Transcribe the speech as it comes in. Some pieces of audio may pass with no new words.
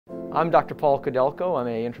I'm Dr. Paul Kudelko. I'm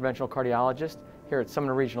an interventional cardiologist here at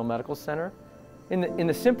Sumner Regional Medical Center. In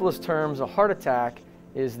the simplest terms, a heart attack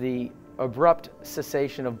is the abrupt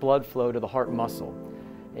cessation of blood flow to the heart muscle,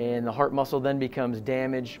 and the heart muscle then becomes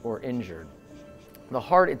damaged or injured. The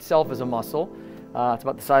heart itself is a muscle. It's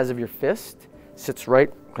about the size of your fist, sits right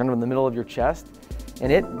kind of in the middle of your chest,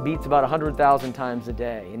 and it beats about 100,000 times a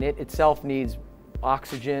day, and it itself needs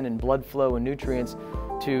oxygen and blood flow and nutrients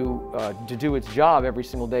to do its job every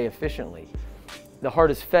single day efficiently. The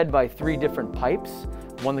heart is fed by 3 different pipes,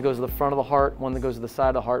 one that goes to the front of the heart, one that goes to the side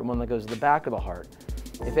of the heart, and one that goes to the back of the heart.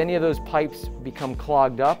 If any of those pipes become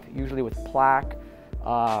clogged up, usually with plaque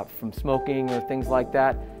from smoking or things like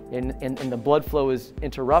that, and the blood flow is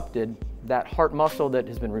interrupted, that heart muscle that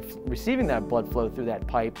has been receiving that blood flow through that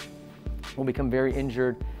pipe will become very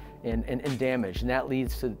injured and damaged, and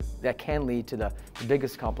that can lead to the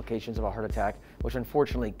biggest complications of a heart attack, which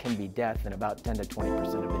unfortunately can be death in about 10 to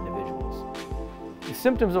 20% of individuals. The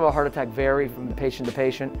symptoms of a heart attack vary from patient to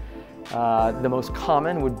patient. The most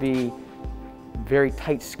common would be very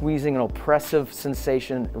tight squeezing and oppressive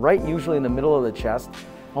sensation, right usually in the middle of the chest,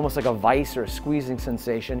 almost like a vice or a squeezing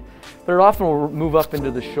sensation, but it often will move up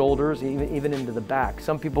into the shoulders, even into the back.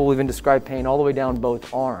 Some people will even describe pain all the way down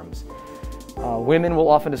both arms. Women will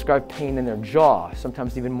often describe pain in their jaw,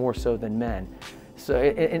 sometimes even more so than men. So,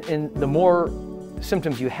 and the more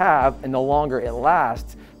symptoms you have and the longer it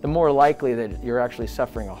lasts, the more likely that you're actually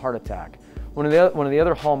suffering a heart attack. One of the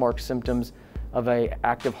other hallmark symptoms of an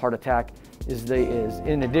active heart attack is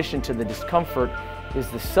in addition to the discomfort, is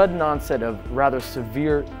the sudden onset of rather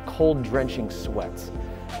severe cold drenching sweats.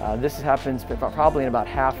 This happens probably in about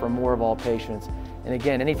half or more of all patients. And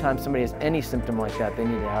again, anytime somebody has any symptom like that, they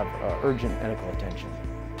need to have urgent medical attention.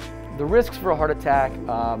 The risks for a heart attack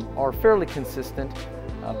are fairly consistent.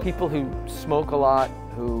 People who smoke a lot,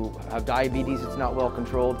 who have diabetes that's not well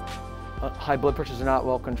controlled, high blood pressures are not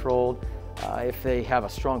well controlled, if they have a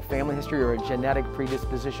strong family history or a genetic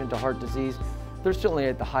predisposition to heart disease, they're certainly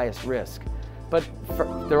at the highest risk. But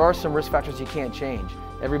there are some risk factors you can't change.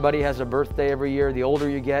 Everybody has a birthday every year. The older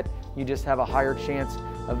you get, you just have a higher chance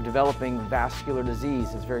of developing vascular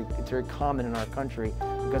disease. It's very common in our country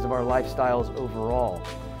because of our lifestyles overall.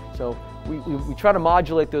 So we try to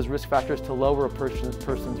modulate those risk factors to lower a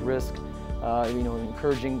person's risk,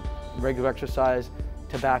 encouraging regular exercise,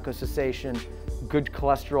 tobacco cessation, good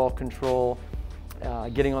cholesterol control,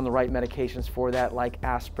 getting on the right medications for that, like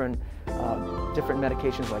aspirin, different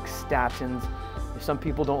medications like statins. Some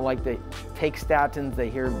people don't like to take statins. They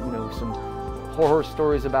hear some horror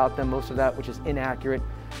stories about them, most of that which is inaccurate.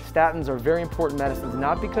 Statins are very important medicines,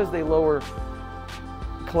 not because they lower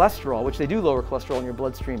cholesterol, which they do lower cholesterol in your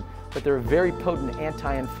bloodstream, but they're a very potent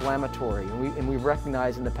anti-inflammatory. And we've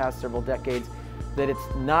recognized in the past several decades that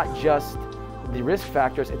it's not just the risk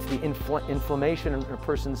factors, it's the inflammation in a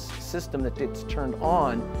person's system that gets turned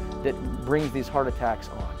on that brings these heart attacks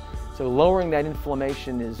on. So lowering that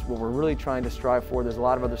inflammation is what we're really trying to strive for. There's a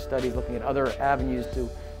lot of other studies looking at other avenues to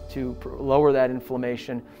lower that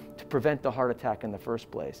inflammation to prevent the heart attack in the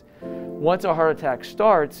first place. Once a heart attack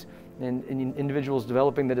starts and individuals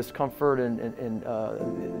developing the discomfort and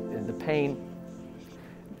the pain,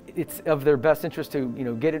 it's of their best interest to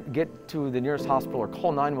get to the nearest hospital or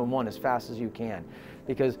call 911 as fast as you can,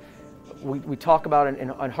 because we talk about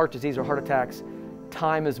on heart disease or heart attacks,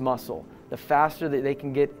 time is muscle. The faster that they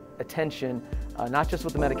can get attention, not just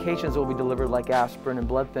with the medications that will be delivered like aspirin and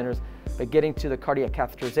blood thinners, but getting to the cardiac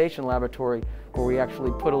catheterization laboratory where we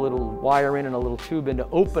actually put a little wire in and a little tube in to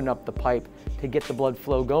open up the pipe to get the blood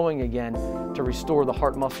flow going again to restore the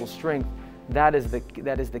heart muscle strength. That is the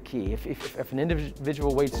key. If an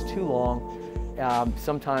individual waits too long,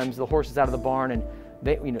 sometimes the horse is out of the barn and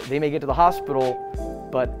they may get to the hospital,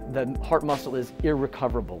 but the heart muscle is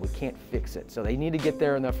irrecoverable. We can't fix it. So they need to get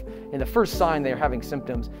there in the first sign they're having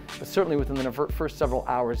symptoms, but certainly within the first several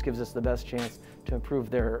hours gives us the best chance to improve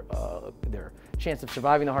their chance of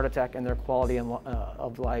surviving the heart attack and their quality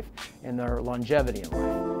of life and their longevity in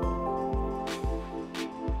life.